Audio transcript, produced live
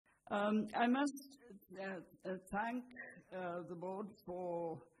I must thank the board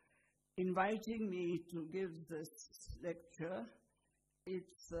for inviting me to give this lecture.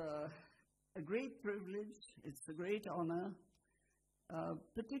 It's a great privilege, it's a great honor,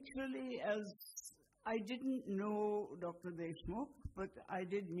 particularly as I didn't know Dr. Deshmukh, but I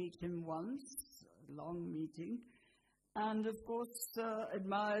did meet him once, a long meeting, and of course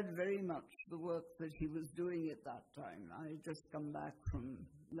admired very much the work that he was doing at that time. I had just come back from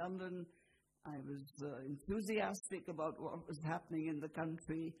London. I was enthusiastic about what was happening in the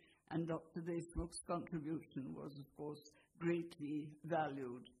country, and Dr. Deshmukh's contribution was, of course, greatly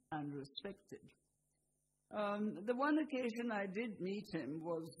valued and respected. The one occasion I did meet him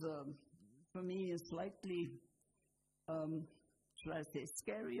was, for me, a slightly, shall I say,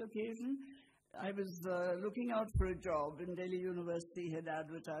 scary occasion. I was looking out for a job, and Delhi University had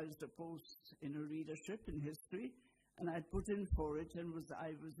advertised a post in a readership in history, and I put in for it, and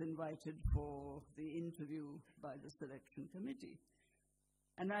I was invited for the interview by the selection committee.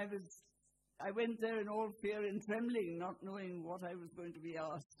 And I went there in all fear and trembling, not knowing what I was going to be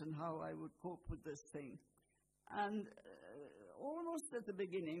asked and how I would cope with this thing. And almost at the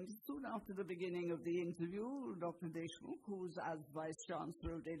beginning, soon after the beginning of the interview, Dr. Deshmukh, who was as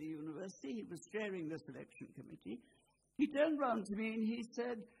Vice-Chancellor of Delhi University, he was chairing the selection committee, he turned round to me and he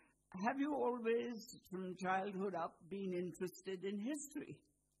said, "Have you always, from childhood up, been interested in history?"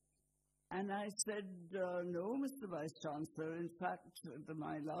 And I said, "No, Mr. Vice-Chancellor. In fact,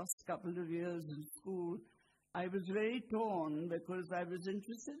 my last couple of years in school, I was very torn because I was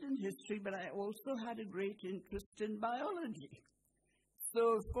interested in history, but I also had a great interest in biology."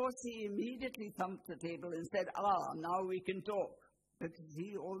 So, of course, he immediately thumped the table and said, "Now we can talk," because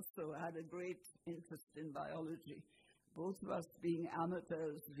he also had a great interest in biology. Both of us being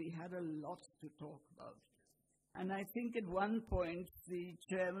amateurs, we had a lot to talk about. And I think at one point, the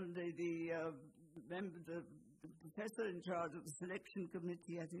chairman, the professor in charge of the selection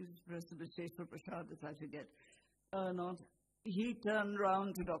committee, I think it was Professor Visheshwar Prasad, if I forget, he turned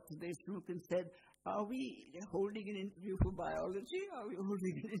around to Dr. Deshmukh and said, "Are we holding an interview for biology? Are we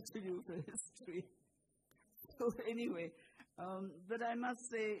holding an interview for history?" So anyway, but I must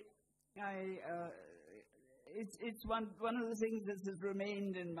say, it's one of the things that has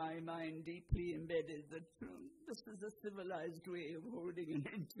remained in my mind deeply embedded, that this is a civilized way of holding an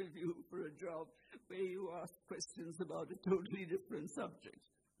interview for a job where you ask questions about a totally different subject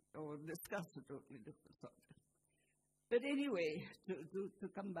or discuss a totally different subject. But anyway, to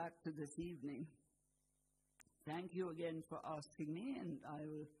come back to this evening, thank you again for asking me, and I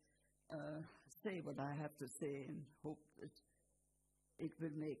will say what I have to say and hope that it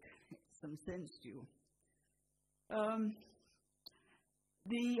will make some sense to you.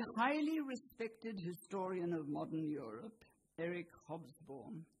 The highly respected historian of modern Europe, Eric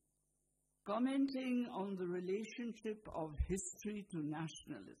Hobsbawm, commenting on the relationship of history to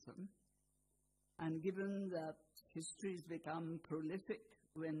nationalism, and given that histories become prolific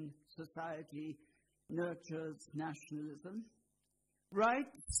when society nurtures nationalism,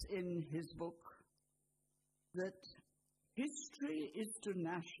 writes in his book that history is to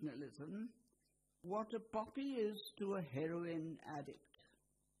nationalism what a poppy is to a heroin addict.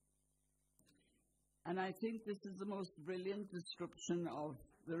 And I think this is the most brilliant description of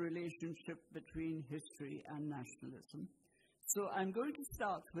the relationship between history and nationalism. So I'm going to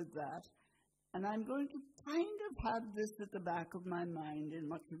start with that, and I'm going to kind of have this at the back of my mind in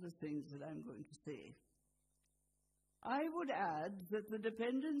much of the things that I'm going to say. I would add that the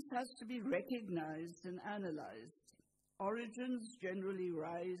dependence has to be recognized and analyzed. Origins generally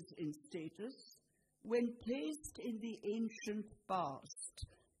rise in status when placed in the ancient past.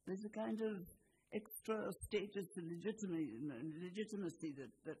 There's a kind of extra status legitimacy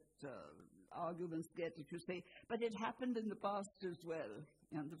that arguments get if you say, but it happened in the past as well,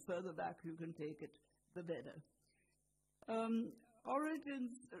 and the further back you can take it, the better.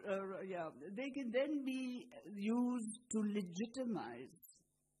 Origins, they can then be used to legitimize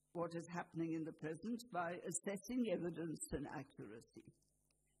what is happening in the present by assessing evidence and accuracy.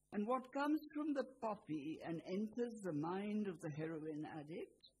 And what comes from the poppy and enters the mind of the heroin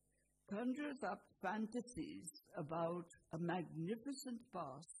addict conjures up fantasies about a magnificent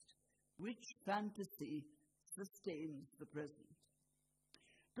past, which fantasy sustains the present.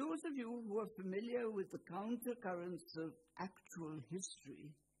 Those of you who are familiar with the countercurrents of actual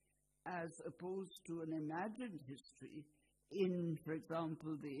history as opposed to an imagined history in, for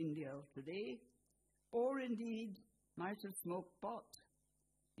example, the India of today, or indeed might have smoked pot,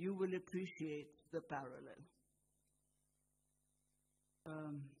 you will appreciate the parallel.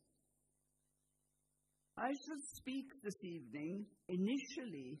 I shall speak this evening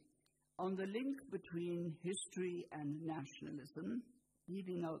initially on the link between history and nationalism,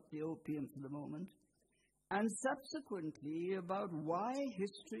 leaving out the opium for the moment, and subsequently about why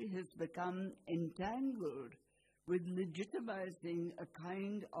history has become entangled with legitimizing a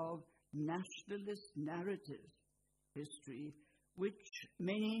kind of nationalist narrative history, which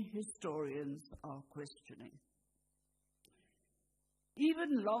many historians are questioning.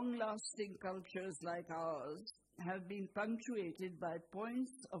 Even long-lasting cultures like ours have been punctuated by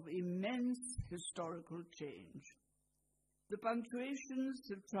points of immense historical change. The punctuations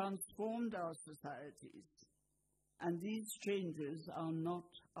have transformed our societies, and these changes are not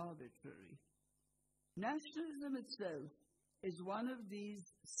arbitrary. Nationalism itself is one of these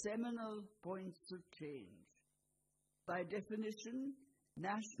seminal points of change. By definition,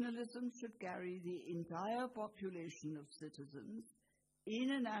 nationalism should carry the entire population of citizens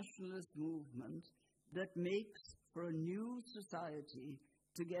in a nationalist movement that makes for a new society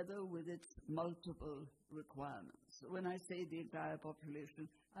together with its multiple requirements. When I say the entire population,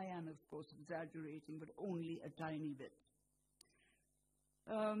 I am, of course, exaggerating, but only a tiny bit.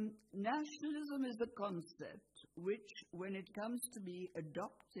 Nationalism is a concept which, when it comes to be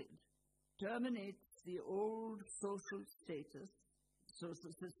adopted, terminates the old social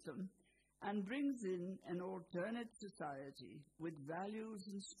system, and brings in an alternate society with values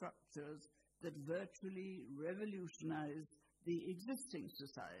and structures that virtually revolutionize the existing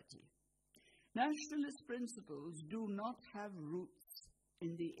society. Nationalist principles do not have roots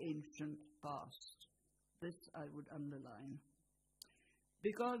in the ancient past. This I would underline.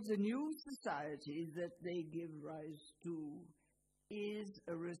 Because the new society that they give rise to is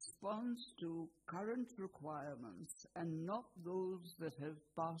a response to current requirements and not those that have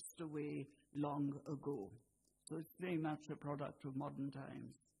passed away long ago. So it's very much a product of modern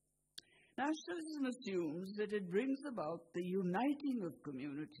times. Nationalism assumes that it brings about the uniting of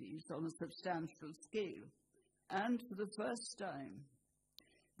communities on a substantial scale, and for the first time,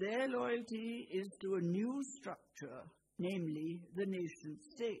 their loyalty is to a new structure, namely the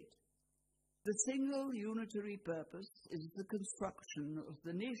nation-state. The single unitary purpose is the construction of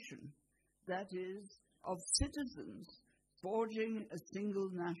the nation, that is, of citizens forging a single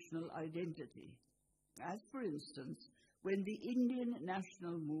national identity, as, for instance, when the Indian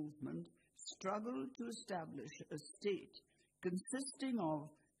national movement struggled to establish a state consisting of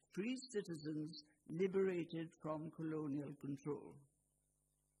free citizens liberated from colonial control.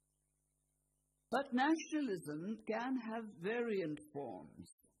 But nationalism can have variant forms,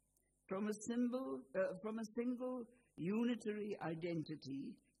 from a single unitary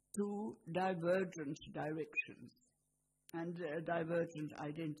identity to divergent directions and divergent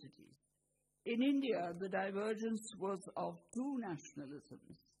identities. In India, the divergence was of two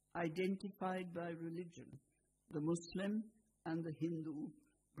nationalisms identified by religion, the Muslim and the Hindu,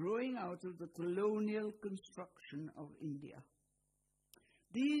 growing out of the colonial construction of India.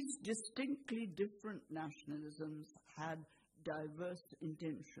 These distinctly different nationalisms had diverse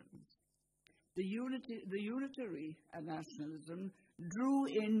intentions. The unitary nationalism drew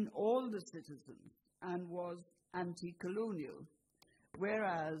in all the citizens and was anti-colonial,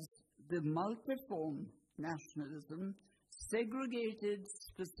 whereas the multiform nationalism segregated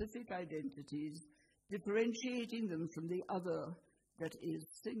specific identities, differentiating them from the other that is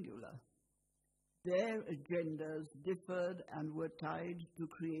singular. Their agendas differed and were tied to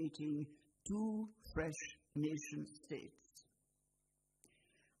creating two fresh nation-states.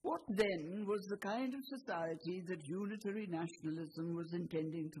 What then was the kind of society that unitary nationalism was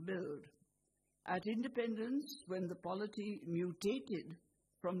intending to build? At independence, when the polity mutated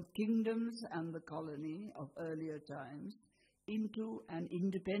from kingdoms and the colony of earlier times into an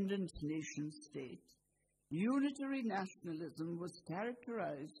independent nation-state, unitary nationalism was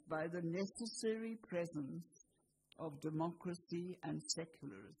characterized by the necessary presence of democracy and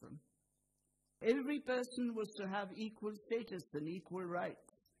secularism. Every person was to have equal status and equal rights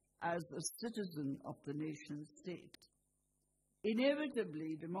as a citizen of the nation-state.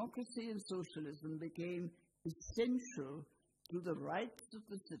 Inevitably, democracy and socialism became essential to the rights of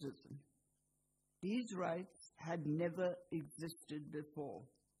the citizen. These rights had never existed before.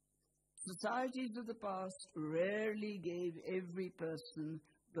 Societies of the past rarely gave every person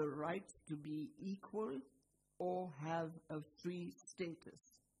the right to be equal or have a free status.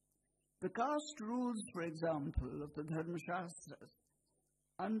 The caste rules, for example, of the Dharmashastras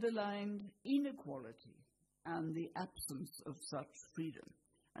underlined inequality and the absence of such freedom.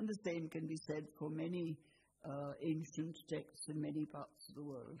 And the same can be said for many ancient texts in many parts of the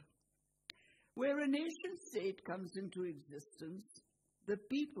world. Where a nation-state comes into existence, the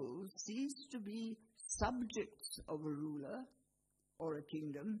people cease to be subjects of a ruler or a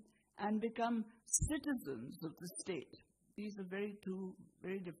kingdom and become citizens of the state. These are two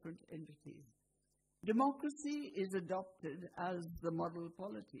very different entities. Democracy is adopted as the model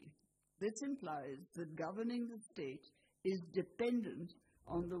polity. This implies that governing the state is dependent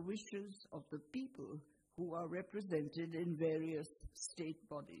on the wishes of the people who are represented in various state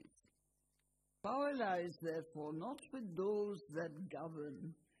bodies. Power lies, therefore, not with those that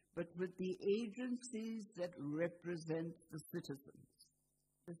govern, but with the agencies that represent the citizens.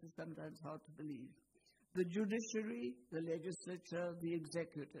 This is sometimes hard to believe. The judiciary, the legislature, the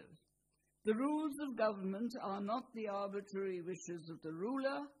executive. The rules of government are not the arbitrary wishes of the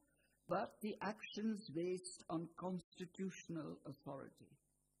ruler, but the actions based on constitutional authority.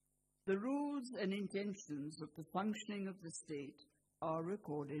 The rules and intentions of the functioning of the state are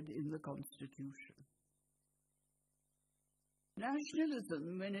recorded in the Constitution.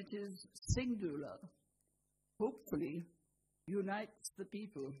 Nationalism, when it is singular, hopefully unites the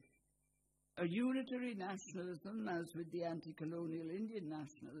people. A unitary nationalism, as with the anti-colonial Indian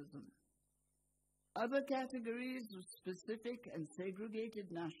nationalism. Other categories of specific and segregated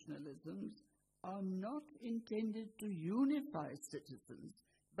nationalisms are not intended to unify citizens,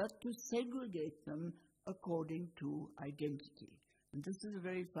 but to segregate them according to identity. And this is a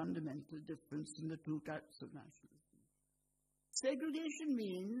very fundamental difference in the two types of nationalism. Segregation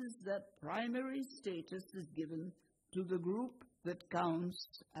means that primary status is given to the group that counts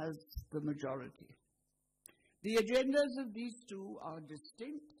as the majority. The agendas of these two are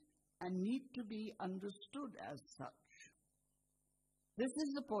distinct and need to be understood as such. This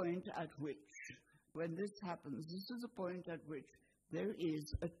is the point at which, when this happens, this is the point at which there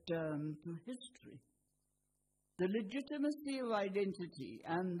is a turn to history. The legitimacy of identity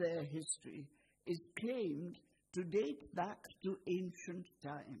and their history is claimed to date back to ancient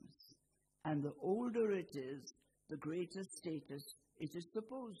times, and the older it is, the greater status it is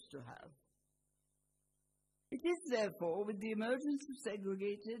supposed to have. It is therefore with the emergence of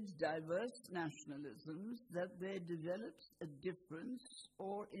segregated, diverse nationalisms that there develops a difference,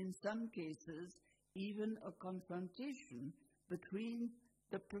 or in some cases, even a confrontation between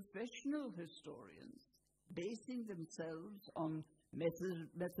the professional historians, basing themselves on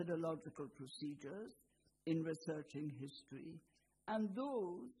methodological procedures in researching history, and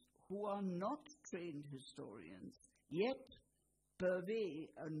those who are not trained historians, yet purvey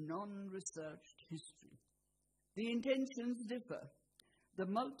a non-researched history. The intentions differ. The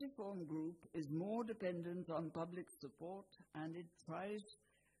multiform group is more dependent on public support, and it tries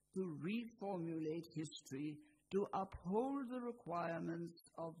to reformulate history to uphold the requirements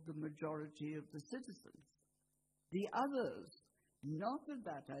of the majority of the citizens. The others, not of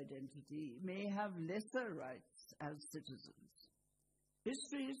that identity, may have lesser rights as citizens.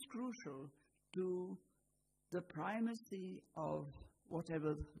 History is crucial to the primacy of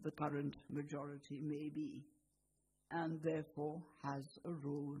whatever the current majority may be, and therefore has a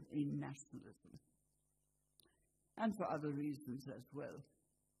role in nationalism, and for other reasons as well.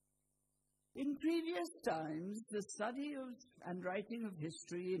 In previous times, the study of and writing of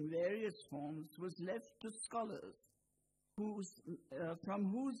history in various forms was left to scholars,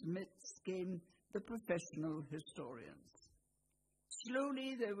 from whose midst came the professional historians.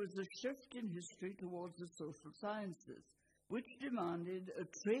 Slowly, there was a shift in history towards the social sciences, which demanded a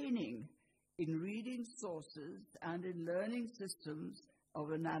training in reading sources and in learning systems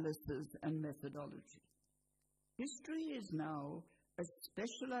of analysis and methodology. History is now a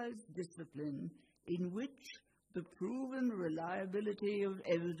specialized discipline in which the proven reliability of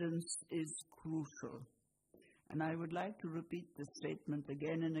evidence is crucial. And I would like to repeat this statement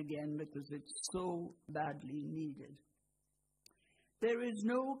again and again because it's so badly needed. There is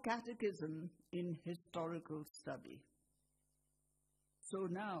no catechism in historical study. So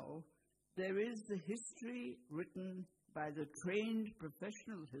now, there is the history written by the trained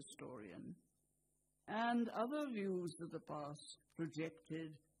professional historian and other views of the past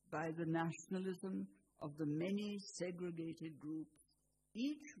projected by the nationalism of the many segregated groups,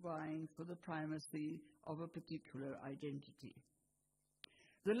 each vying for the primacy of a particular identity.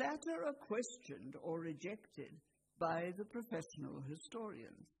 The latter are questioned or rejected by the professional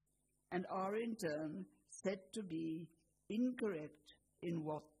historians and are in turn said to be incorrect in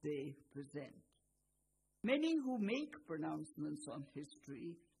what they present. Many who make pronouncements on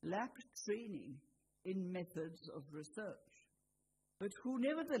history lack training in methods of research, but who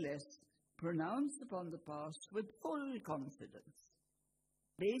nevertheless pronounce upon the past with full confidence,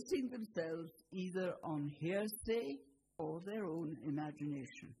 basing themselves either on hearsay or their own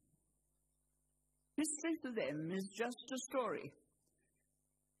imagination. History to them is just a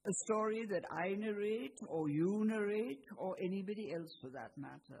story that I narrate or you narrate or anybody else for that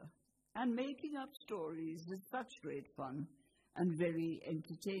matter. And making up stories is such great fun and very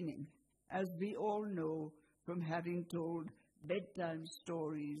entertaining, as we all know from having told bedtime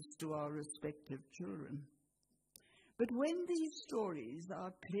stories to our respective children. But when these stories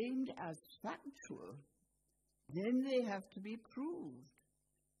are claimed as factual, then they have to be proved,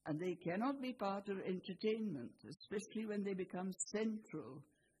 and they cannot be part of entertainment, especially when they become central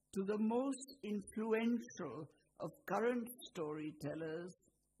to the most influential of current storytellers,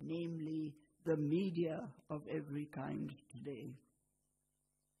 namely the media of every kind today.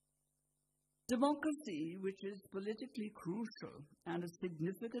 Democracy, which is politically crucial and a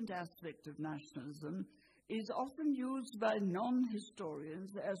significant aspect of nationalism, is often used by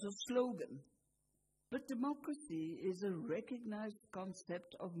non-historians as a slogan. But democracy is a recognized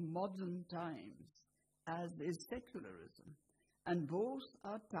concept of modern times, as is secularism, and both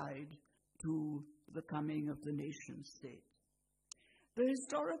are tied to the coming of the nation-state. The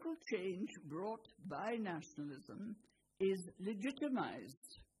historical change brought by nationalism is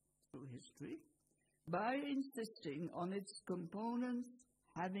legitimized through history by insisting on its components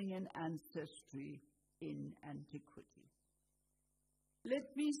having an ancestry in antiquity.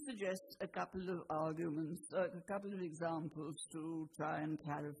 Let me suggest a couple of arguments, a couple of examples to try and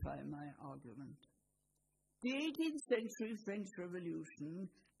clarify my argument. The 18th century French Revolution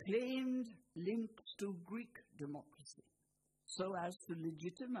claimed links to Greek democracy so as to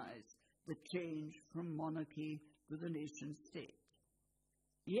legitimize the change from monarchy to the nation-state.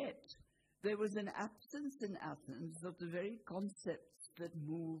 Yet, there was an absence in Athens of the very concepts that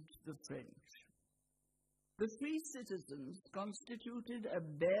moved the French. The free citizens constituted a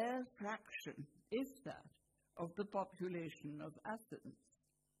bare fraction, if that, of the population of Athens.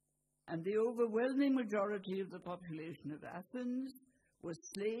 And the overwhelming majority of the population of Athens were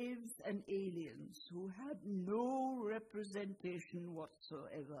slaves and aliens who had no representation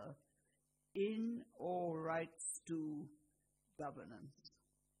whatsoever in or rights to governance.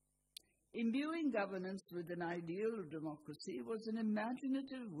 Imbuing governance with an ideal of democracy was an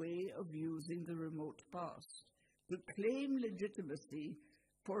imaginative way of using the remote past to claim legitimacy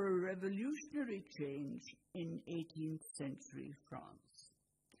for a revolutionary change in 18th century France.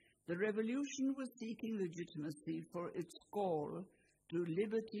 The revolution was seeking legitimacy for its call to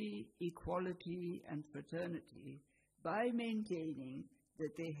liberty, equality, and fraternity by maintaining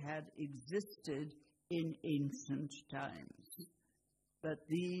that they had existed in ancient times, that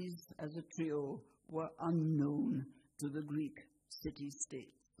these, as a trio, were unknown to the Greek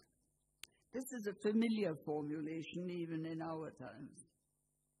city-states. This is a familiar formulation even in our times.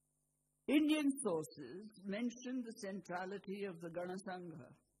 Indian sources mention the centrality of the Ganasangha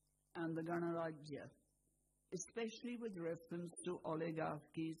and the Ganarajya, especially with reference to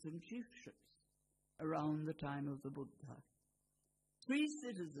oligarchies and chiefships around the time of the Buddha. Free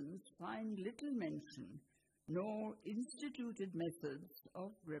citizens find little mention nor instituted methods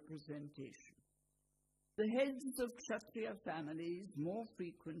of representation. The heads of Kshatriya families more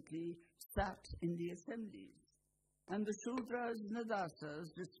frequently sat in the assemblies, and the Shudras and the Dasas,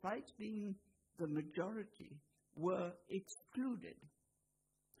 despite being the majority, were excluded.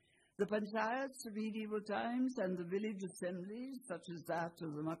 The panchayats of medieval times and the village assemblies, such as that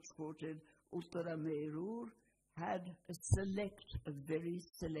of the much-quoted Uttara Merur, had a very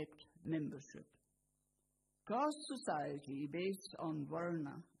select membership. Caste society based on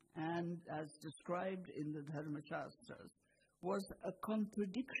Varna and as described in the Dharmashastras was a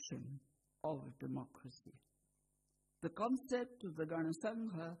contradiction of democracy. The concept of the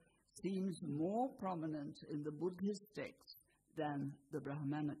Ganasangha seems more prominent in the Buddhist texts than the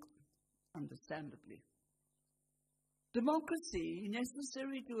Brahmanical, understandably. Democracy,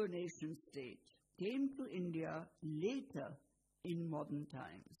 necessary to a nation-state, came to India later in modern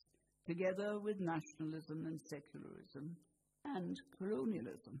times, together with nationalism and secularism and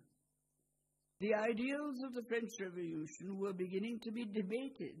colonialism. The ideals of the French Revolution were beginning to be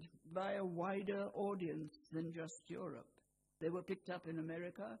debated by a wider audience than just Europe. They were picked up in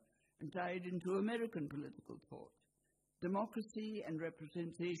America and tied into American political thought. Democracy and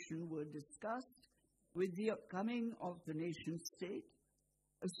representation were discussed with the coming of the nation-state,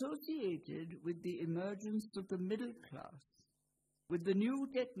 associated with the emergence of the middle class, with the new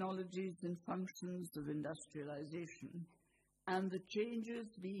technologies and functions of industrialization, and the changes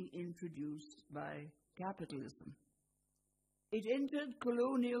being introduced by capitalism. It entered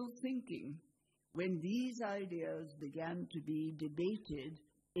colonial thinking when these ideas began to be debated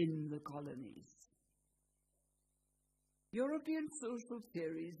in the colonies. European social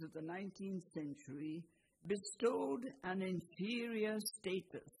theories of the 19th century bestowed an inferior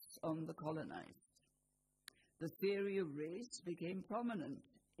status on the colonized. The theory of race became prominent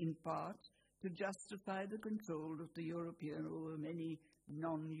in part to justify the control of the European over many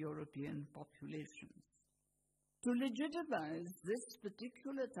non-European populations. To legitimize this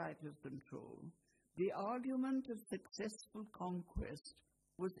particular type of control, the argument of successful conquest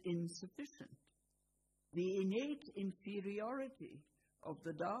was insufficient. The innate inferiority of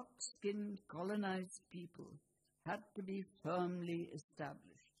the dark-skinned colonized people had to be firmly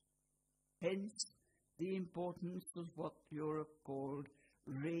established. Hence, the importance of what Europe called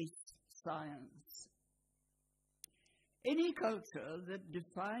race science. Any culture that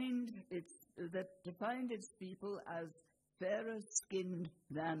defined its people as fairer skinned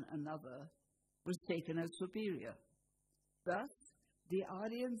than another was taken as superior. Thus, the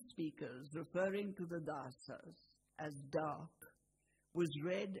Aryan speakers, referring to the Dasas as dark, was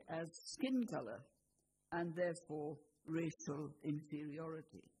read as skin color and therefore racial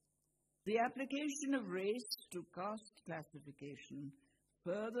inferiority. The application of race to caste classification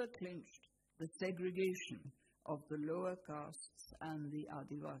further clinched the segregation of the lower castes and the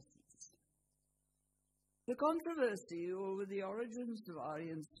Adivasis. The controversy over the origins of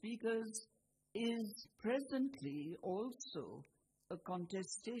Aryan speakers is presently also a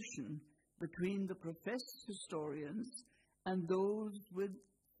contestation between the professed historians and those with,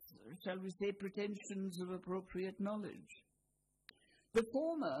 shall we say, pretensions of appropriate knowledge. The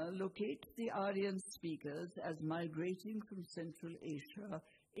former locate the Aryan speakers as migrating from Central Asia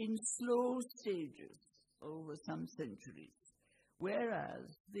in slow stages over some centuries,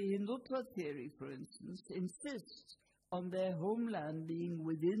 whereas the Hindutva theory, for instance, insists on their homeland being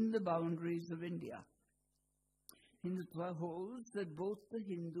within the boundaries of India. Hindutva holds that both the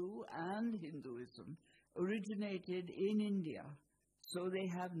Hindu and Hinduism originated in India, so they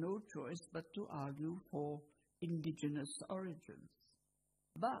have no choice but to argue for indigenous origins.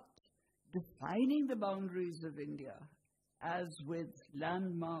 But defining the boundaries of India, as with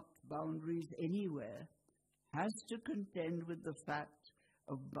landmarked boundaries anywhere, has to contend with the fact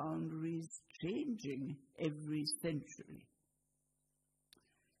of boundaries changing every century.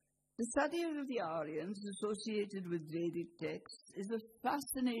 The study of the Aryans associated with Vedic texts is a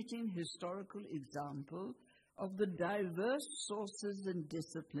fascinating historical example of the diverse sources and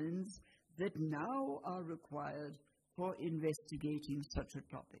disciplines that now are required for investigating such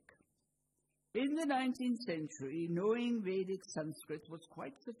a topic. In the 19th century, knowing Vedic Sanskrit was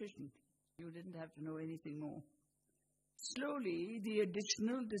quite sufficient. You didn't have to know anything more. Slowly, the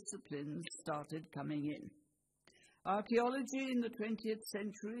additional disciplines started coming in. Archaeology in the 20th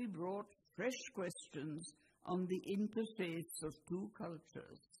century brought fresh questions on the interface of two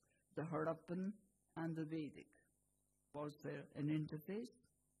cultures, the Harappan and the Vedic. Was there an interface?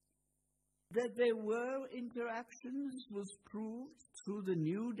 That there were interactions was proved through the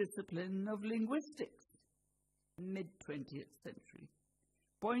new discipline of linguistics, mid-20th century,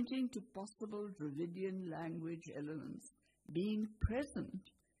 pointing to possible Dravidian language elements being present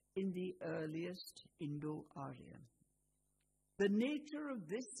in the earliest Indo-Aryan. The nature of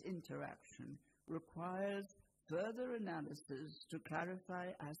this interaction requires further analysis to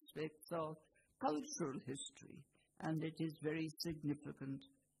clarify aspects of cultural history, and it is very significant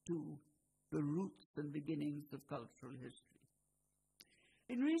to the roots and beginnings of cultural history.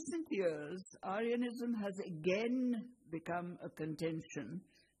 In recent years, Aryanism has again become a contention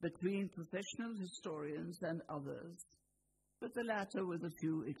between professional historians and others, but the latter with a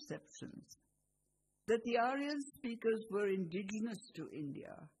few exceptions. That the Aryan speakers were indigenous to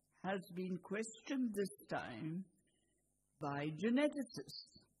India has been questioned this time by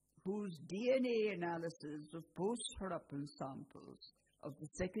geneticists whose DNA analysis of post-Harappan samples of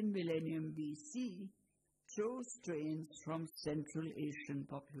the 2nd millennium BC shows strains from Central Asian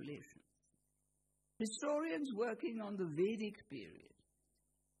populations. Historians working on the Vedic period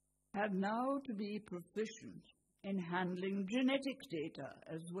have now to be proficient in handling genetic data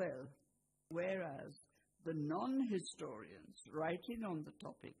as well, whereas the non-historians writing on the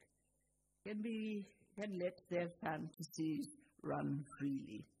topic can let their fantasies run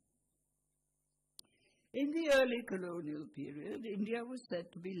freely. In the early colonial period, India was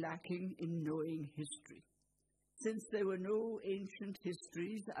said to be lacking in knowing history, since there were no ancient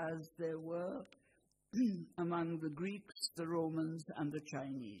histories as there were among the Greeks, the Romans, and the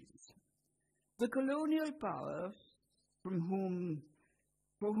Chinese. The colonial power, for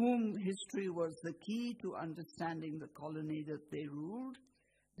whom history was the key to understanding the colony that they ruled,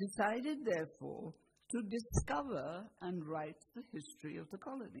 decided, therefore, to discover and write the history of the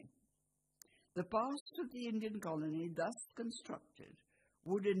colony. The past of the Indian colony, thus constructed,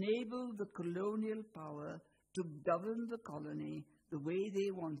 would enable the colonial power to govern the colony the way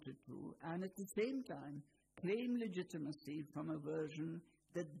they wanted to, and at the same time claim legitimacy from a version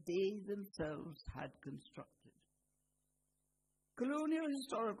that they themselves had constructed. Colonial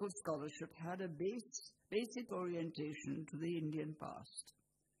historical scholarship had a basic orientation to the Indian past.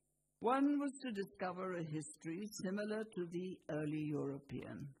 One was to discover a history similar to the early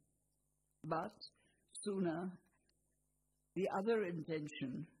European. But sooner, the other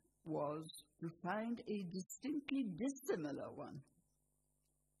intention was to find a distinctly dissimilar one.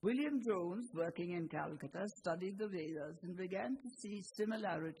 William Jones, working in Calcutta, studied the Vedas and began to see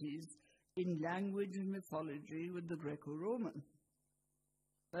similarities in language and mythology with the Greco-Roman.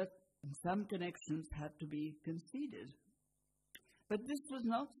 But some connections had to be conceded. But this was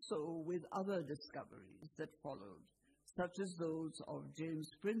not so with other discoveries that followed, such as those of James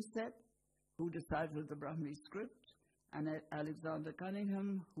Prinsep, who deciphered the Brahmi script, and Alexander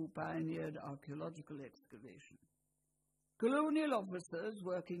Cunningham, who pioneered archaeological excavation. Colonial officers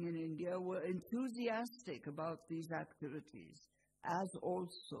working in India were enthusiastic about these activities, as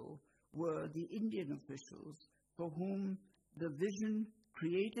also were the Indian officials, for whom the vision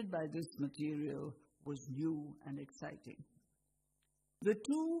created by this material was new and exciting. The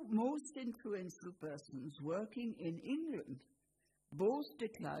two most influential persons working in England both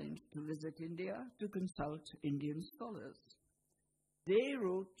declined to visit India to consult Indian scholars. They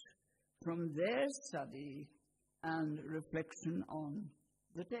wrote from their study and reflection on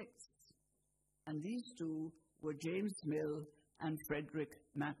the texts. And these two were James Mill and Frederick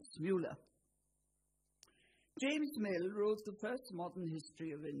Max Muller. James Mill wrote the first modern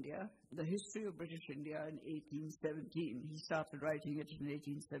history of India, the history of British India, in 1817. He started writing it in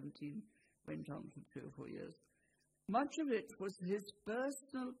 1817, went on for 3 or 4 years. Much of it was his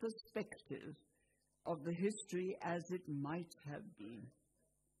personal perspective of the history as it might have been.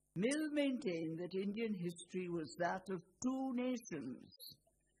 Mill maintained that Indian history was that of two nations,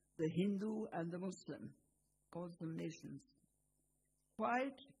 the Hindu and the Muslim, calls them nations,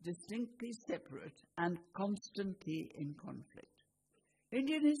 quite distinctly separate and constantly in conflict.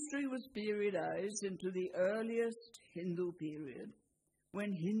 Indian history was periodized into the earliest Hindu period,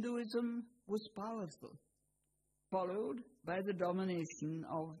 when Hinduism was powerful, followed by the domination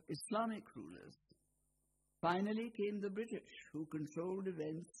of Islamic rulers. Finally came the British, who controlled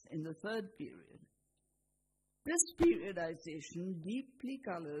events in the third period. This periodization deeply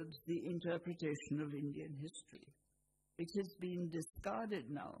colored the interpretation of Indian history. It has been discarded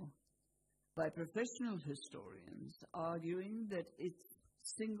now by professional historians, arguing that its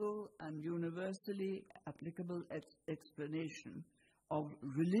single and universally applicable explanation of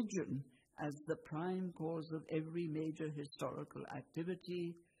religion as the prime cause of every major historical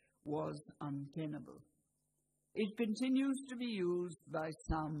activity was untenable. It continues to be used by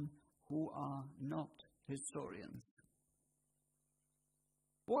some who are not historians.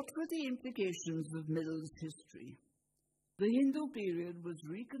 What were the implications of Mill's history? The Hindu period was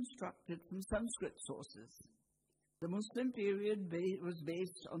reconstructed from Sanskrit sources. The Muslim period was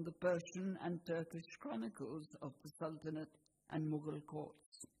based on the Persian and Turkish chronicles of the Sultanate and Mughal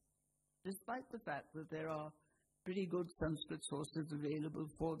courts, despite the fact that there are pretty good Sanskrit sources available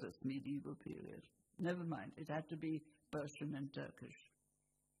for this medieval period. Never mind, it had to be Persian and Turkish.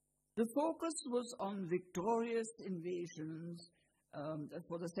 The focus was on victorious invasions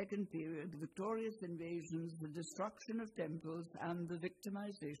for the second period, victorious invasions, the destruction of temples, and the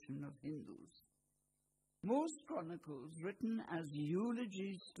victimization of Hindus. Most chronicles written as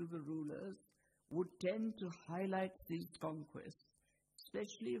eulogies to the rulers would tend to highlight these conquests,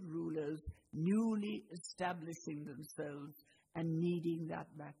 especially of rulers newly establishing themselves and needing that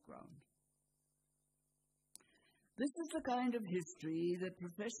background. This is the kind of history that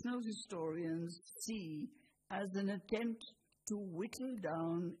professional historians see as an attempt to whittle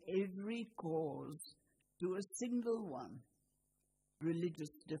down every cause to a single one, religious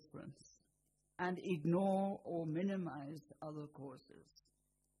difference, and ignore or minimize other causes.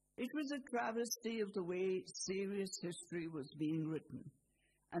 It was a travesty of the way serious history was being written,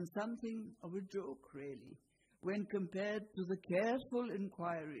 and something of a joke, really, when compared to the careful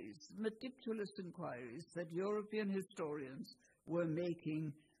inquiries, meticulous inquiries that European historians were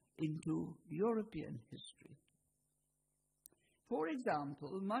making into European history. For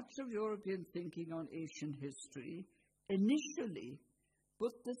example, much of European thinking on Asian history initially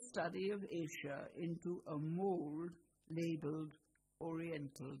put the study of Asia into a mold labeled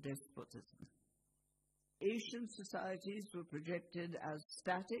Oriental despotism. Asian societies were projected as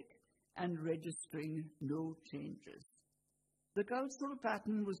static and registering no changes. The cultural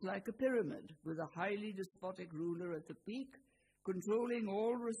pattern was like a pyramid, with a highly despotic ruler at the peak, controlling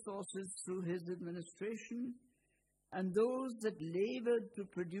all resources through his administration, and those that labored to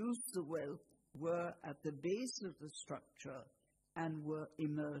produce the wealth were at the base of the structure, and were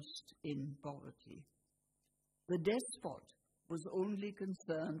immersed in poverty. The despot was only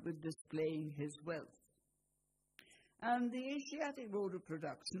concerned with displaying his wealth. And the Asiatic mode of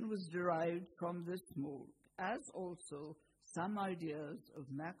production was derived from this mode, as also some ideas of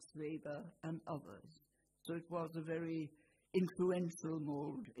Max Weber and others. So it was a very influential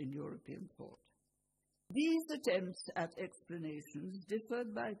mode in European thought. These attempts at explanations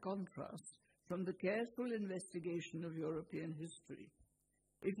differed by contrast from the careful investigation of European history.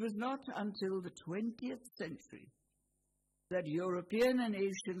 It was not until the 20th century that European and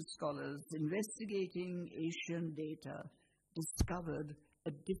Asian scholars investigating Asian data discovered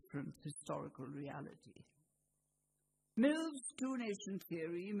a different historical reality. Mill's two-nation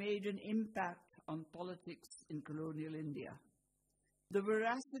theory made an impact on politics in colonial India. The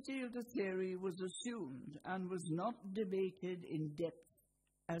veracity of the theory was assumed and was not debated in depth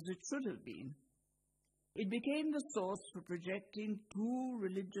as it should have been. It became the source for projecting two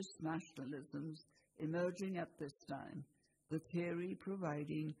religious nationalisms emerging at this time, the theory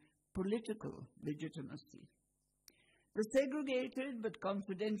providing political legitimacy. The segregated but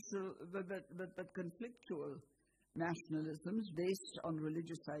confidential but conflictual nationalisms based on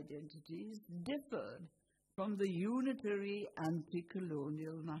religious identities differed from the unitary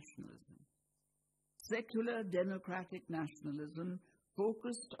anti-colonial nationalism. Secular democratic nationalism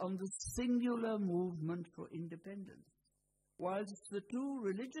focused on the singular movement for independence, whilst the two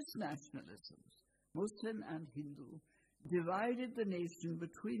religious nationalisms, Muslim and Hindu, divided the nation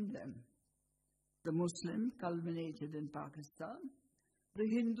between them. The Muslim culminated in Pakistan. The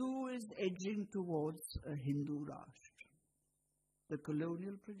Hindu is edging towards a Hindu Rashtra. The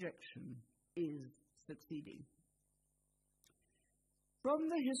colonial projection is succeeding. From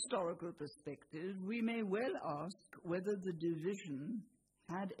the historical perspective, we may well ask whether the division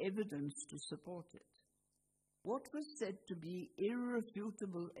had evidence to support it. What was said to be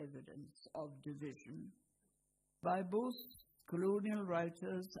irrefutable evidence of division by both colonial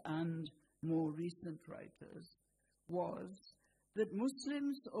writers and more recent writers was that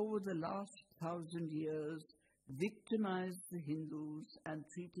Muslims over the last 1,000 years victimized the Hindus and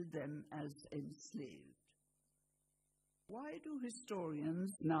treated them as enslaved. Why do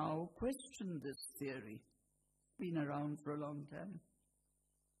historians now question this theory? It's been around for a long time.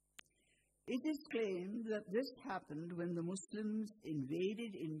 It is claimed that this happened when the Muslims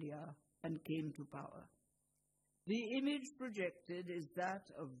invaded India and came to power. The image projected is that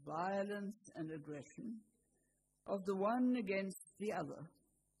of violence and aggression, of the one against the other.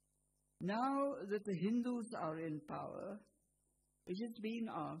 Now that the Hindus are in power, it is being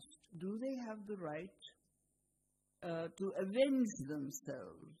asked, do they have the right to avenge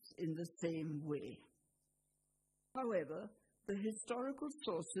themselves in the same way? However, the historical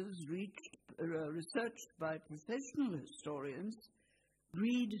sources researched by professional historians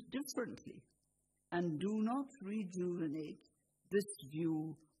read differently and do not rejuvenate this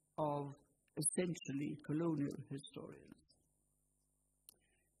view of essentially colonial historians.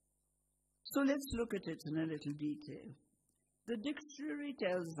 So let's look at it in a little detail. The dictionary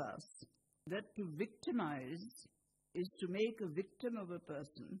tells us that to victimize is to make a victim of a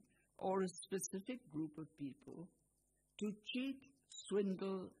person or a specific group of people, to cheat,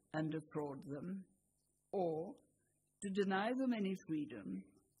 swindle, and defraud them, or to deny them any freedom,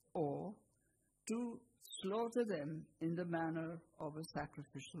 or to slaughter them in the manner of a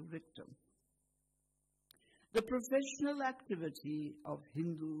sacrificial victim. The professional activity of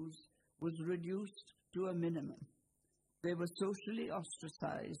Hindus was reduced to a minimum. They were socially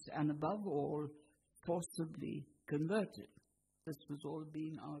ostracized and, above all, forcibly converted. This was all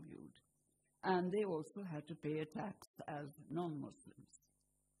being argued. And they also had to pay a tax as non-Muslims.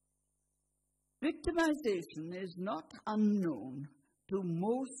 Victimization is not unknown to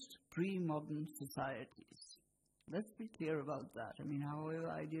most pre-modern societies. Let's be clear about that. I mean, however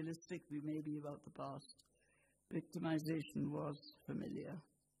idealistic we may be about the past, victimization was familiar.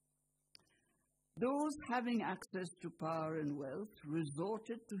 Those having access to power and wealth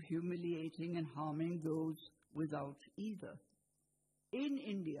resorted to humiliating and harming those without either. In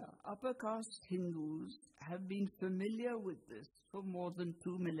India, upper caste Hindus have been familiar with this for more than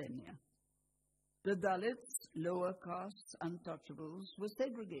 2 millennia. The Dalits, lower castes, untouchables, were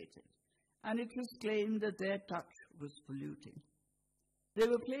segregated, and it was claimed that their touch was polluting. They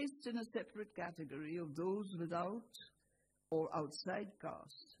were placed in a separate category of those without or outside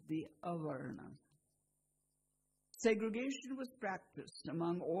caste, the Avarna. Segregation was practiced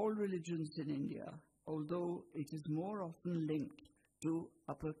among all religions in India, although it is more often linked to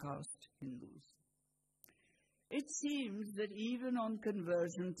upper caste Hindus. It seems that even on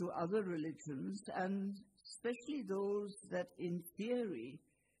conversion to other religions, and especially those that in theory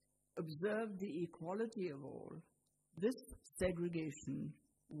observed the equality of all, this segregation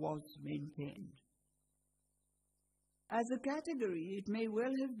was maintained. As a category, it may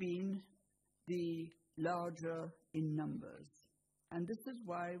well have been the larger in numbers, and this is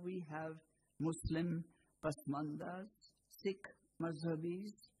why we have Muslim Pasmandas, Sikh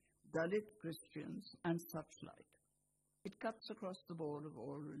Mazhabis, Dalit Christians, and such like. It cuts across the board of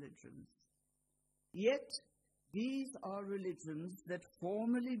all religions. Yet, these are religions that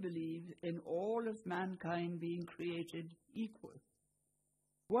formally believe in all of mankind being created equal.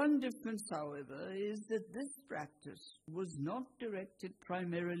 One difference, however, is that this practice was not directed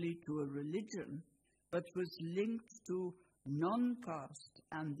primarily to a religion, but was linked to non-caste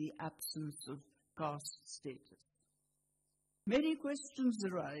and the absence of caste status. Many questions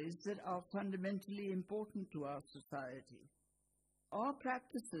arise that are fundamentally important to our society. Are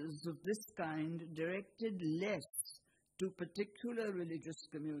practices of this kind directed less to particular religious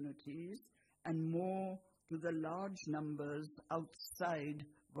communities and more to the large numbers outside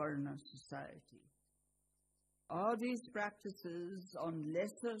Varna society? Are these practices on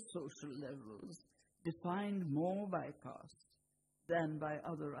lesser social levels defined more by caste than by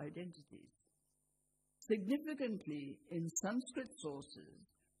other identities? Significantly, in Sanskrit sources,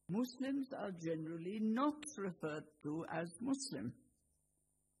 Muslims are generally not referred to as Muslim.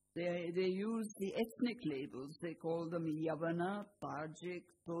 They use the ethnic labels. They call them Yavana, Tajik,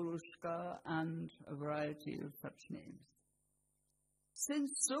 Turushka, and a variety of such names.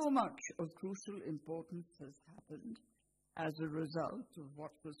 Since so much of crucial importance has happened as a result of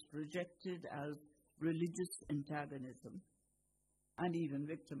what was projected as religious antagonism and even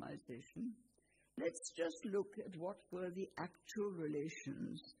victimization, let's just look at what were the actual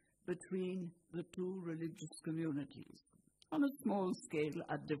relations between the two religious communities on a small scale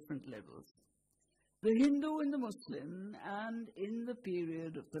at different levels. The Hindu and the Muslim, and in the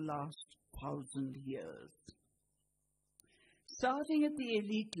period of the last 1,000 years. Starting at the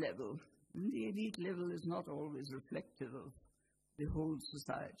elite level, and the elite level is not always reflective of the whole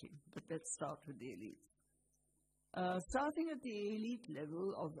society, but let's start with the elites. Starting at the elite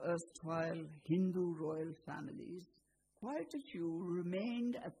level of erstwhile Hindu royal families, quite a few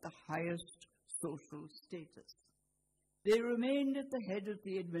remained at the highest social status. They remained at the head of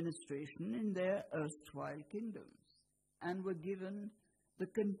the administration in their erstwhile kingdoms and were given the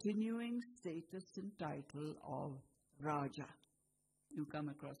continuing status and title of Raja. You come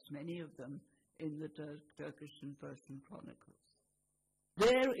across many of them in the Turkish and Persian chronicles.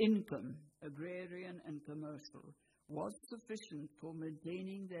 Their income, agrarian and commercial, was sufficient for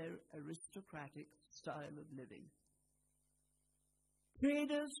maintaining their aristocratic style of living.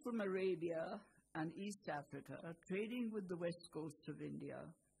 Traders from Arabia and East Africa, trading with the west coast of India,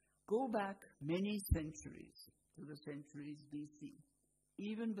 go back many centuries to the centuries BC,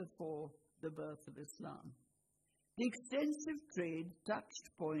 even before the birth of Islam. The extensive trade touched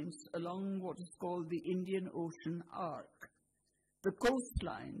points along what is called the Indian Ocean Arc, the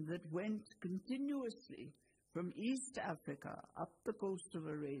coastline that went continuously from East Africa up the coast of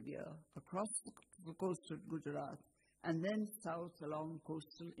Arabia, across the coast of Gujarat, and then south along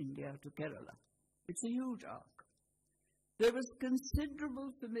coastal India to Kerala. It's a huge arc. There was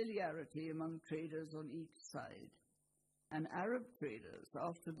considerable familiarity among traders on each side, and Arab traders,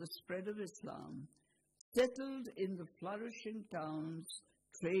 after the spread of Islam, settled in the flourishing towns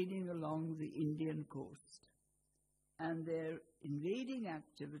trading along the Indian coast. And their invading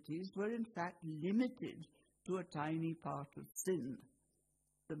activities were in fact limited to a tiny part of Sindh.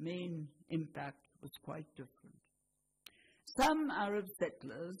 The main impact was quite different. Some Arab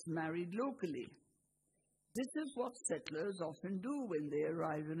settlers married locally. This is what settlers often do when they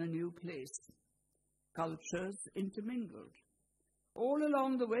arrive in a new place. Cultures intermingled. All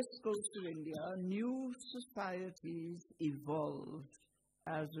along the west coast of India, new societies evolved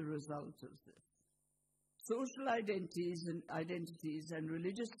as a result of this. Social identities and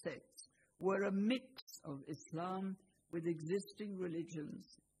religious sects were a mix of Islam with existing religions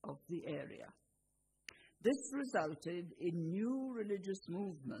of the area. This resulted in new religious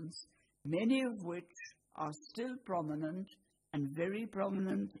movements, many of which are still prominent and very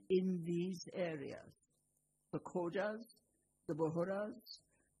prominent in these areas. The Khojas, the Bohras,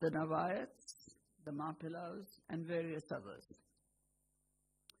 the Navayats, the Mapilas, and various others.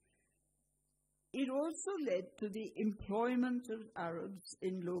 It also led to the employment of Arabs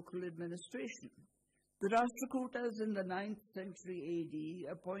in local administration. The Rashtrakutas in the 9th century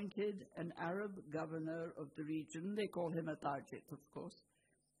AD appointed an Arab governor of the region, they call him a Tajik, of course,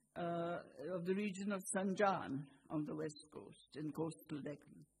 of the region of Sanjan on the west coast, in coastal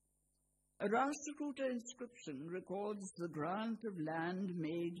Deccan. A Rashtrakuta inscription records the grant of land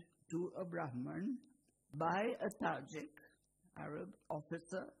made to a Brahman by a Tajik, Arab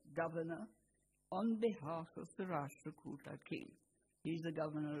officer, governor, on behalf of the Rashtrakuta king. He's the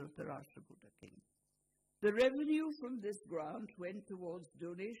governor of the Rashtrakuta king. The revenue from this grant went towards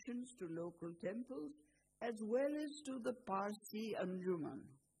donations to local temples as well as to the Parsi Anjuman,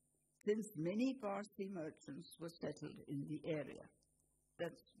 since many Parsi merchants were settled in the area.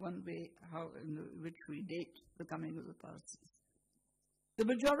 That's one way in which we date the coming of the Parsis. The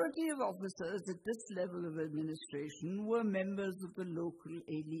majority of officers at this level of administration were members of the local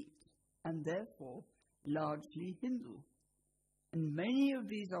elite, and therefore largely Hindu. And many of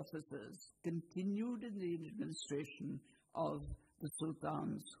these officers continued in the administration of the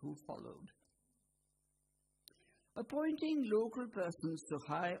sultans who followed. Appointing local persons to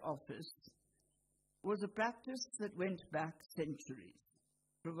high office was a practice that went back centuries,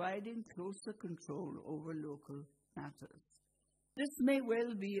 providing closer control over local matters. This may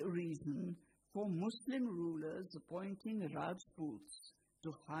well be a reason for Muslim rulers appointing Rajputs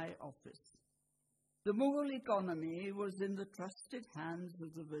to high office. The Mughal economy was in the trusted hands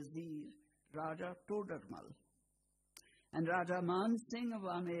of the Wazir, Raja Todarmal. And Raja Man Singh of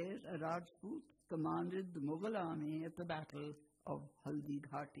Amer, a Rajput, commanded the Mughal army at the Battle of Haldi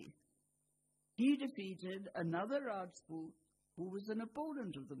Ghati. He defeated another Rajput who was an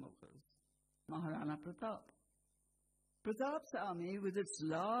opponent of the Mughals, Maharana Pratap. Pratap's army, with its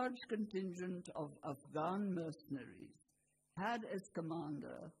large contingent of Afghan mercenaries, had as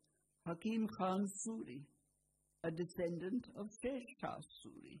commander Hakim Khan Suri, a descendant of Sher Shah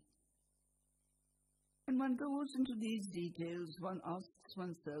Suri. When one goes into these details, one asks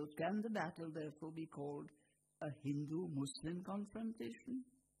oneself, can the battle therefore be called a Hindu-Muslim confrontation?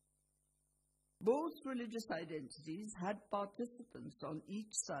 Both religious identities had participants on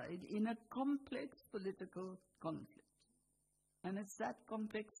each side in a complex political conflict. And it's that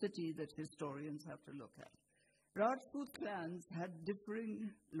complexity that historians have to look at. Rajput clans had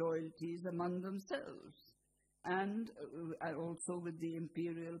differing loyalties among themselves and also with the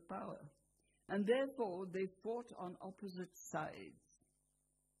imperial power. And therefore, they fought on opposite sides.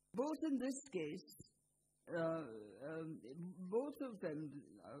 Both in this case, both of them,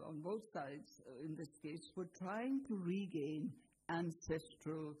 on both sides in this case, were trying to regain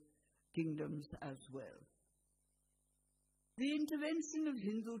ancestral kingdoms as well. The intervention of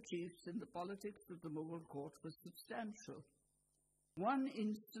Hindu chiefs in the politics of the Mughal court was substantial. One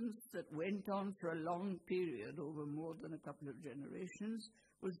instance that went on for a long period, over more than a couple of generations,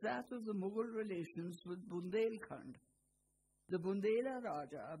 was that of the Mughal relations with Bundelkhand. The Bundela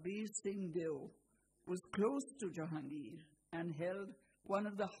Raja, Bir Singh Deo, was close to Jahangir and held one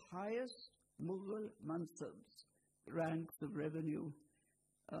of the highest Mughal mansabs, ranks of revenue,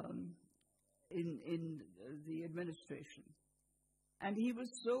 in the administration. And he was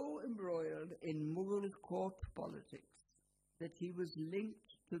so embroiled in Mughal court politics that he was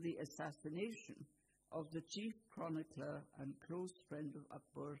linked to the assassination of the chief chronicler and close friend of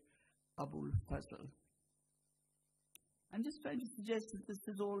Akbar, Abul Fazl. I'm just trying to suggest that this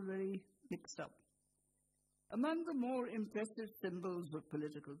is all very mixed up. Among the more impressive symbols of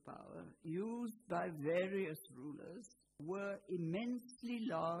political power used by various rulers were immensely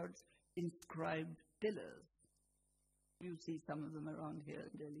large inscribed pillars. You see some of them around here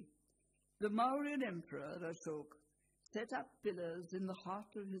in Delhi. The Mauryan emperor, Ashoka, set up pillars in the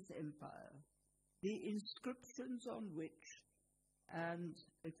heart of his empire, the inscriptions on which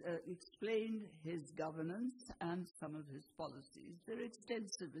explained his governance and some of his policies. They're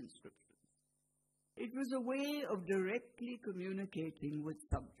extensive inscriptions. It was a way of directly communicating with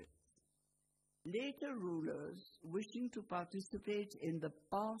subjects. Later rulers, wishing to participate in the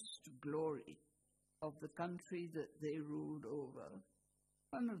past glory of the country that they ruled over,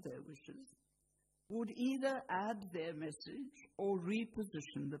 one of their wishes, would either add their message or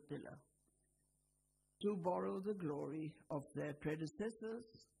reposition the pillar to borrow the glory of their predecessors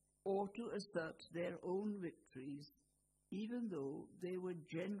or to assert their own victories, even though they were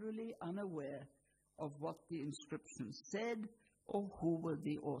generally unaware of what the inscription said or who were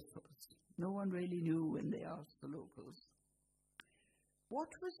the authors. No one really knew when they asked the locals. What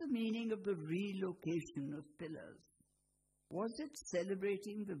was the meaning of the relocation of pillars? Was it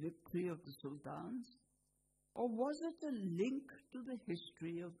celebrating the victory of the sultans? Or was it a link to the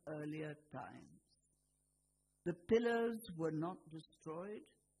history of earlier times? The pillars were not destroyed,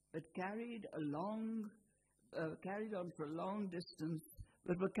 but carried on for a long distance,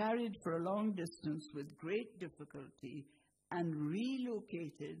 but were carried for a long distance with great difficulty and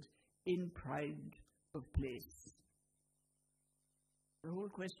relocated in pride of place. the whole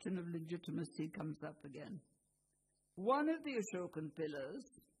question of legitimacy comes up again. One of the Ashokan pillars,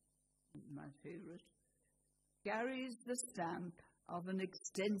 my favorite, carries the stamp of an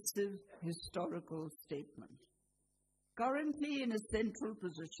extensive historical statement. Currently in a central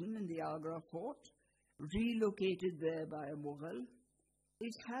position in the Agra fort, relocated there by a Mughal,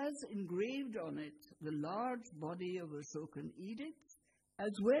 it has engraved on it the large body of Ashokan edicts,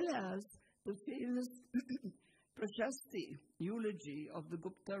 as well as the famous Prashasti, eulogy of the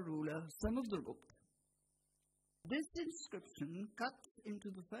Gupta ruler Samudra-Gupta. This inscription cuts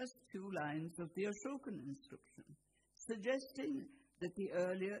into the first few lines of the Ashokan inscription, suggesting that the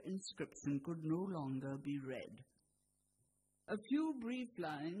earlier inscription could no longer be read. A few brief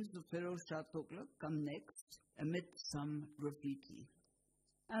lines of Firoz Shah Tughlaq come next, amidst some graffiti,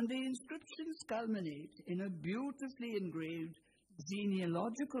 and the inscriptions culminate in a beautifully engraved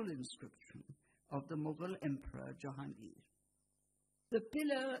genealogical inscription of the Mughal Emperor Jahangir. The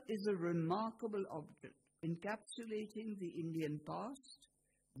pillar is a remarkable object encapsulating the Indian past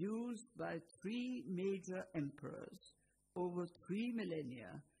used by 3 major emperors over 3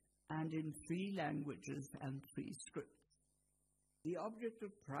 millennia and in 3 languages and 3 scripts. The object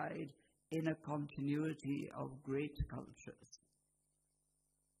of pride in a continuity of great cultures.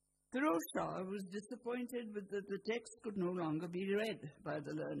 Firoz Shah was disappointed that the text could no longer be read by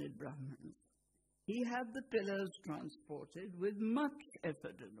the learned Brahmins. He had the pillars transported with much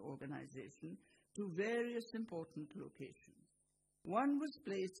effort and organization to various important locations. One was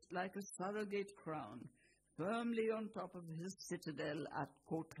placed like a surrogate crown firmly on top of his citadel at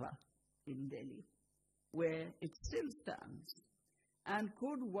Kotla in Delhi, where it still stands and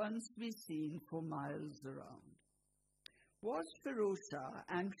could once be seen for miles around. Was Firoz Shah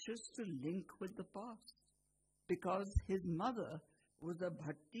anxious to link with the past because his mother was a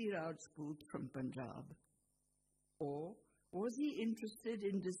Bhatti Rajput from Punjab? Or was he interested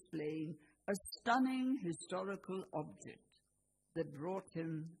in displaying a stunning historical object that brought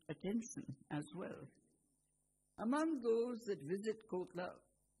him attention as well? Among those that visit Kotla,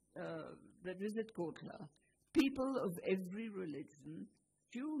 people of every religion,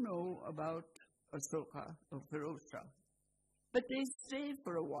 few know about Ashoka or Firoz Shah, but they stay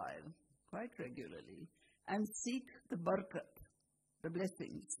for a while, quite regularly, and seek the barakat, the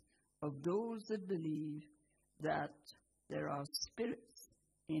blessings of those that believe that there are spirits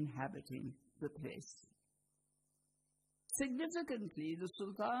inhabiting the place. Significantly, the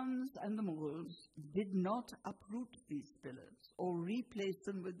sultans and the Mughals did not uproot these pillars or replace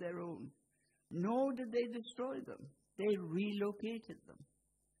them with their own, nor did they destroy them. They relocated them.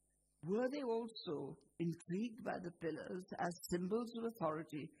 Were they also intrigued by the pillars as symbols of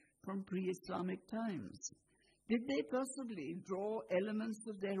authority from pre-Islamic times? Did they possibly draw elements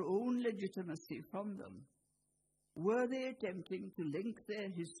of their own legitimacy from them? Were they attempting to link their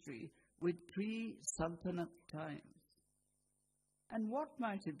history with pre-Sultanate times? And what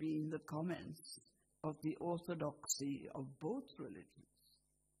might have been the comments of the orthodoxy of both religions,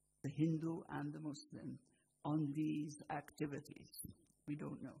 the Hindu and the Muslim, on these activities? We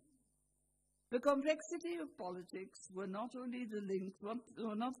don't know. The complexity of politics were not the only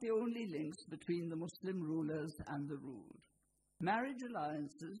links between the Muslim rulers and the ruled. Marriage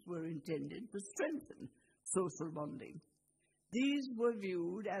alliances were intended to strengthen social bonding. These were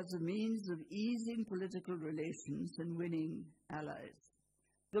viewed as a means of easing political relations and winning allies.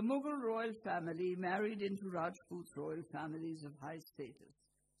 The Mughal royal family married into Rajput royal families of high status,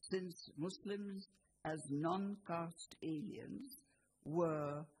 since Muslims as non-caste aliens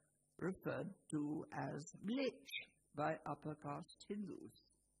were referred to as Mlech by upper caste Hindus.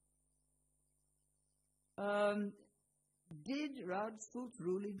 Did Rajput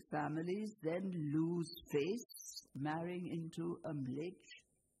ruling families then lose face marrying into a Mlech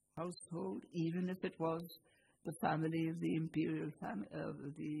household, even if it was the family of the imperial family,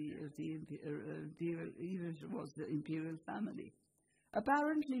 even if it was the imperial family?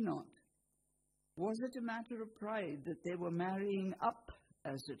 Apparently not. Was it a matter of pride that they were marrying up,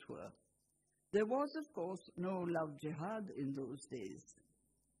 as it were? There was, of course, no love jihad in those days.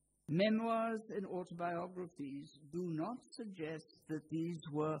 Memoirs and autobiographies do not suggest that these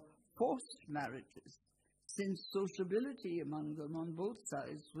were forced marriages, since sociability among them on both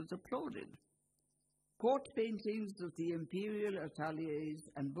sides was applauded. Court paintings of the imperial ateliers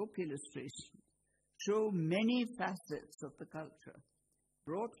and book illustrations show many facets of the culture,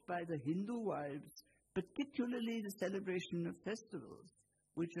 brought by the Hindu wives, particularly the celebration of festivals,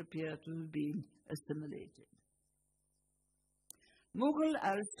 which appear to have been assimilated. Mughal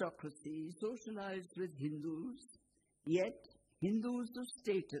aristocracy socialized with Hindus, yet Hindus of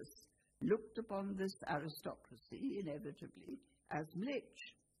status looked upon this aristocracy, inevitably, as Mlech.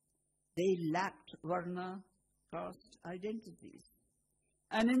 They lacked Varna caste identities.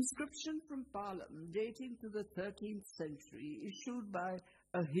 An inscription from Palam dating to the 13th century, issued by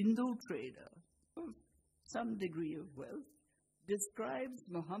a Hindu trader of some degree of wealth, describes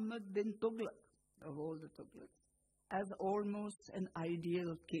Muhammad bin Tughlaq, of all the Tughlaqs, as almost an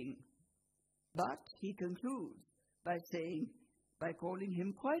ideal king. But he concludes by calling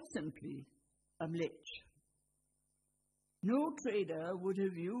him quite simply a Mlech. No trader would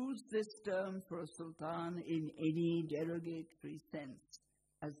have used this term for a sultan in any derogatory sense,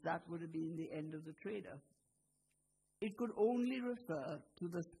 as that would have been the end of the trader. It could only refer to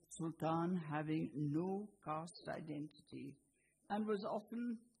the sultan having no caste identity, and was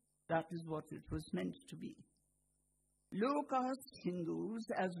often, that is what it was meant to be. Low-caste Hindus,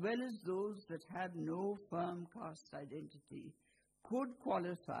 as well as those that had no firm caste identity, could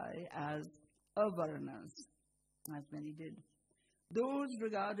qualify as avarnas, as many did. Those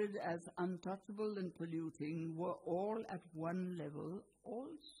regarded as untouchable and polluting were all at one level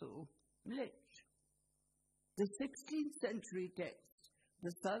also Mlech. The 16th century text,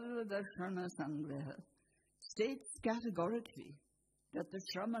 the Sarva Darshana Sangraha, states categorically that the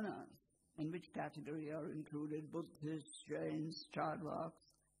Shramanas, in which category are included Buddhists, Jains, Charvaks,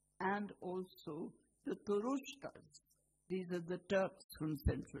 and also the Turushkas. These are the Turks from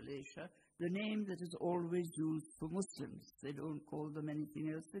Central Asia, the name that is always used for Muslims. They don't call them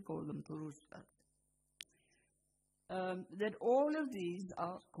anything else, they call them Turushkas. That all of these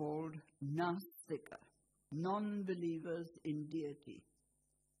are called Nastika, non-believers in deity,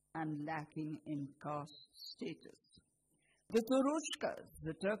 and lacking in caste status. The Turushkas,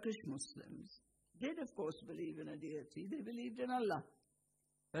 the Turkish Muslims, did of course believe in a deity. They believed in Allah.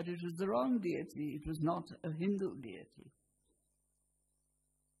 But it was the wrong deity. It was not a Hindu deity.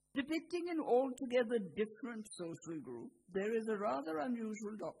 Depicting an altogether different social group, there is a rather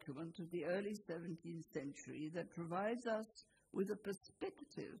unusual document of the early 17th century that provides us with a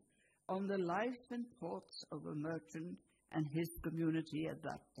perspective on the life and thoughts of a merchant and his community at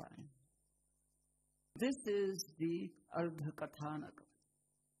that time. This is the Ardhakathanaka,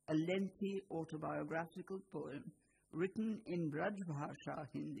 a lengthy autobiographical poem written in Brajbhasha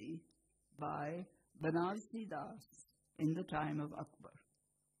Hindi by Banarsi Das in the time of Akbar.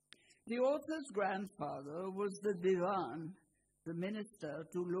 The author's grandfather was the Diwan, the minister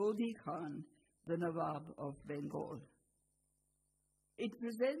to Lodhi Khan, the Nawab of Bengal. It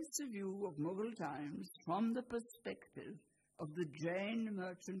presents a view of Mughal times from the perspective of the Jain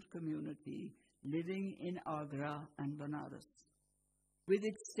merchant community living in Agra and Banaras, with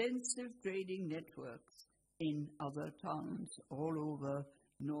extensive trading networks in other towns all over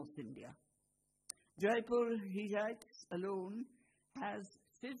North India. Jaipur Hijaz alone has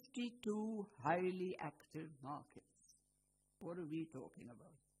 52 highly active markets. What are we talking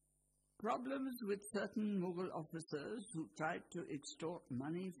about? Problems with certain Mughal officers who tried to extort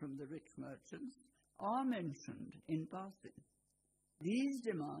money from the rich merchants are mentioned in passing. These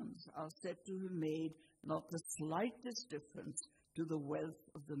demands are said to have made not the slightest difference to the wealth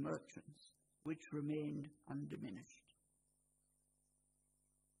of the merchants, which remained undiminished.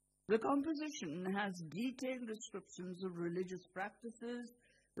 The composition has detailed descriptions of religious practices,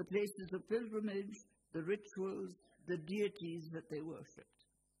 the places of pilgrimage, the rituals, the deities that they worshipped.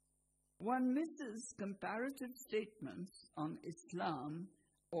 One misses comparative statements on Islam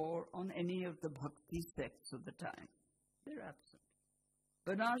or on any of the bhakti sects of the time. They're absent.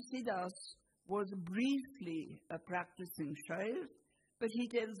 Banarsi Das was briefly a practicing Shair, but he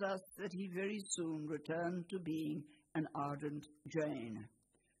tells us that he very soon returned to being an ardent Jain,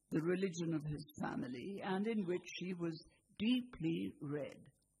 the religion of his family, and in which he was deeply read.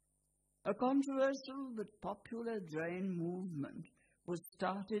 A controversial but popular Jain movement was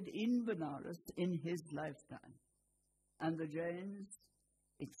started in Benares in his lifetime, and the Jains,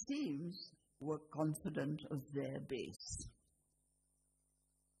 it seems, were confident of their base.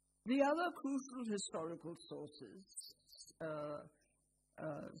 The other crucial historical sources,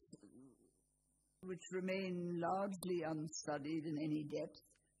 which remain largely unstudied in any depth,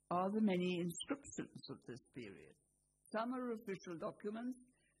 are the many inscriptions of this period. Some are official documents,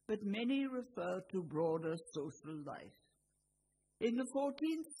 but many refer to broader social life. In the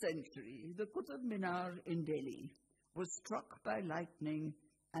 14th century, the Qutb Minar in Delhi was struck by lightning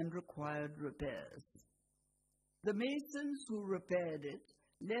and required repairs. The masons who repaired it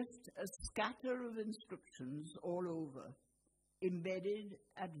left a scatter of inscriptions all over, embedded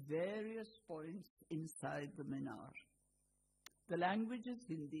at various points inside the minar. The language is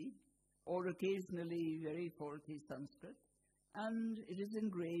Hindi, or occasionally very faulty Sanskrit, and it is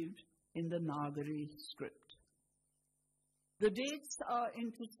engraved in the Nagari script. The dates are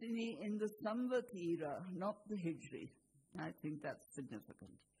interestingly in the Samvat era, not the Hijri. I think that's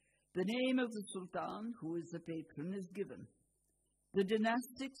significant. The name of the Sultan, who is the patron, is given. The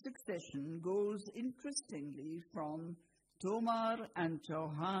dynastic succession goes interestingly from Tomar and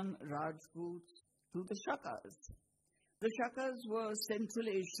Chauhan Rajputs to the Shakas. The Shakas were Central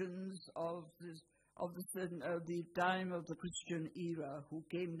Asians of the time of the Christian era who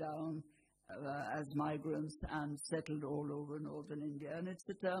came down as migrants and settled all over northern India. And it's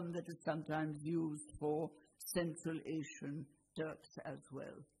a term that is sometimes used for Central Asian Turks as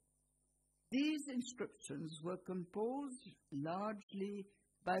well. These inscriptions were composed largely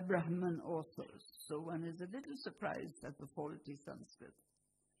by Brahmin authors, so one is a little surprised at the faulty Sanskrit.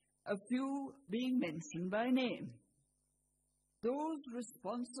 A few being mentioned by name. Those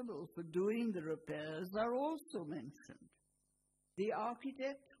responsible for doing the repairs are also mentioned. The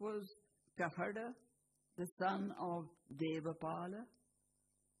architect was Kahada, the son of Devapala,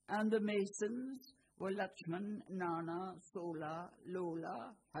 and the masons were Lakshman, Nana, Sola,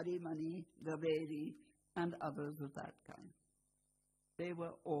 Lola, Harimani, Gaveri, and others of that kind. They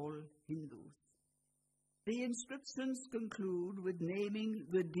were all Hindus. The inscriptions conclude with naming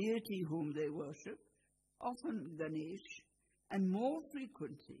the deity whom they worship, often Ganesh, and more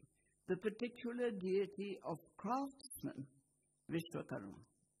frequently the particular deity of craftsmen, Vishwakarma,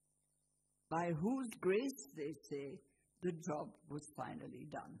 by whose grace, they say, the job was finally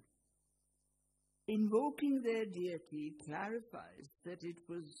done. Invoking their deity clarifies that it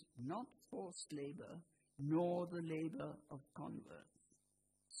was not forced labor, nor the labor of converts.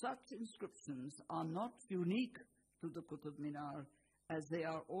 Such inscriptions are not unique to the Qutub Minar, as they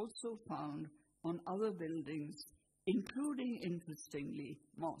are also found on other buildings, including, interestingly,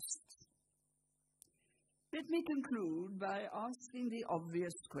 mosques. Let me conclude by asking the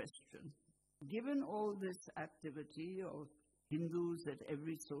obvious question. Given all this activity of Hindus at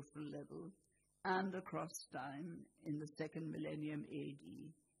every social level and across time in the second millennium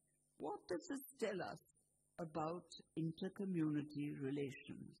AD, what does this tell us about intercommunity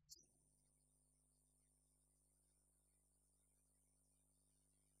relations?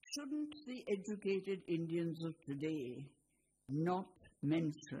 Shouldn't the educated Indians of today, not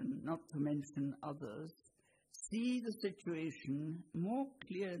to mention others, see the situation more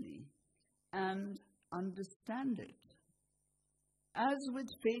clearly and understand it? As with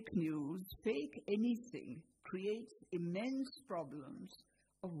fake news, fake anything creates immense problems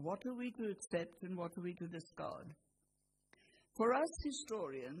of what are we to accept and what are we to discard. For us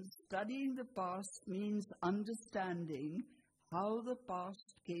historians, studying the past means understanding how the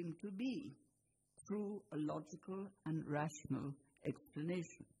past came to be through a logical and rational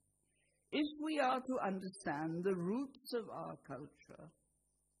explanation. If we are to understand the roots of our culture,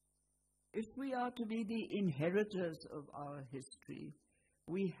 if we are to be the inheritors of our history,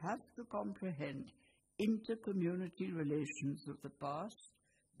 we have to comprehend intercommunity relations of the past,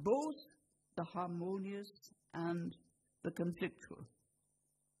 both the harmonious and the conflictual.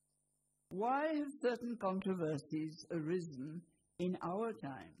 Why have certain controversies arisen in our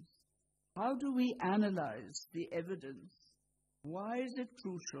times? How do we analyze the evidence? Why is it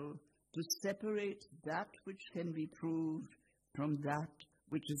crucial to separate that which can be proved from that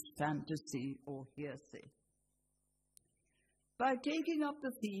which is fantasy or hearsay? By taking up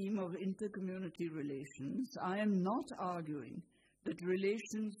the theme of intercommunity relations, I am not arguing that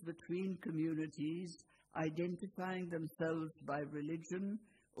relations between communities identifying themselves by religion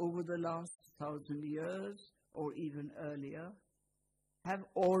over the last 1,000 years or even earlier have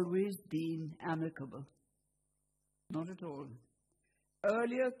always been amicable. Not at all.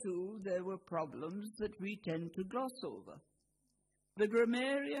 Earlier, too, there were problems that we tend to gloss over. The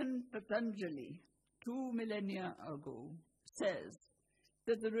grammarian Patanjali, 2 millennia ago, says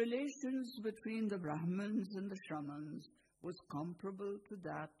that the relations between the Brahmins and the Shramans was comparable to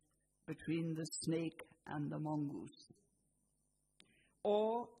that between the snake and the mongoose.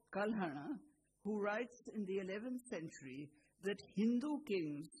 Or Kalhana, who writes in the 11th century that Hindu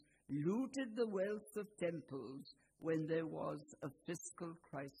kings looted the wealth of temples when there was a fiscal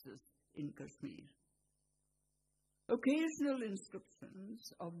crisis in Kashmir. Occasional inscriptions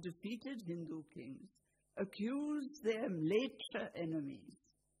of defeated Hindu kings accuse their later enemies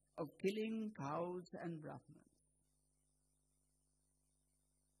of killing cows and Brahmins.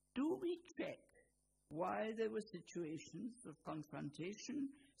 Do we check why there were situations of confrontation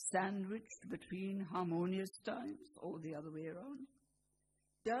sandwiched between harmonious times or the other way around?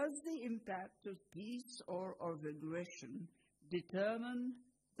 Does the impact of peace or of aggression determine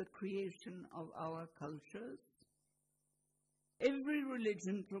the creation of our cultures? Every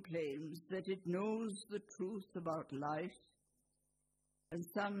religion proclaims that it knows the truth about life, and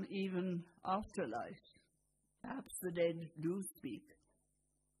some even afterlife. Perhaps the dead do speak.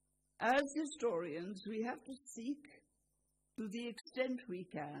 As historians, we have to seek, to the extent we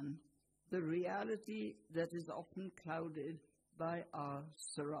can, the reality that is often clouded by our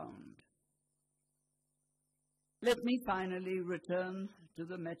surround. Let me finally return to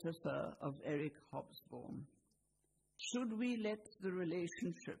the metaphor of Eric Hobsbawm. Should we let the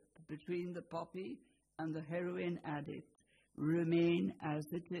relationship between the poppy and the heroin addict remain as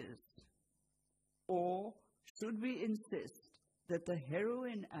it is? Or should we insist that the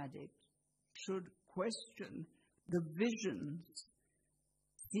heroin addict should question the visions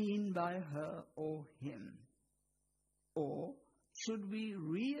seen by her or him? Or should we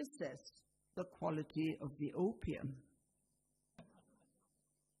reassess the quality of the opium?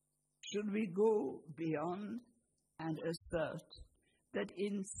 Should we go beyond and assert that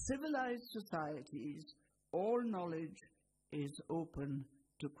in civilized societies, all knowledge is open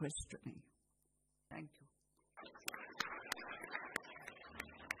to questioning? Thank you.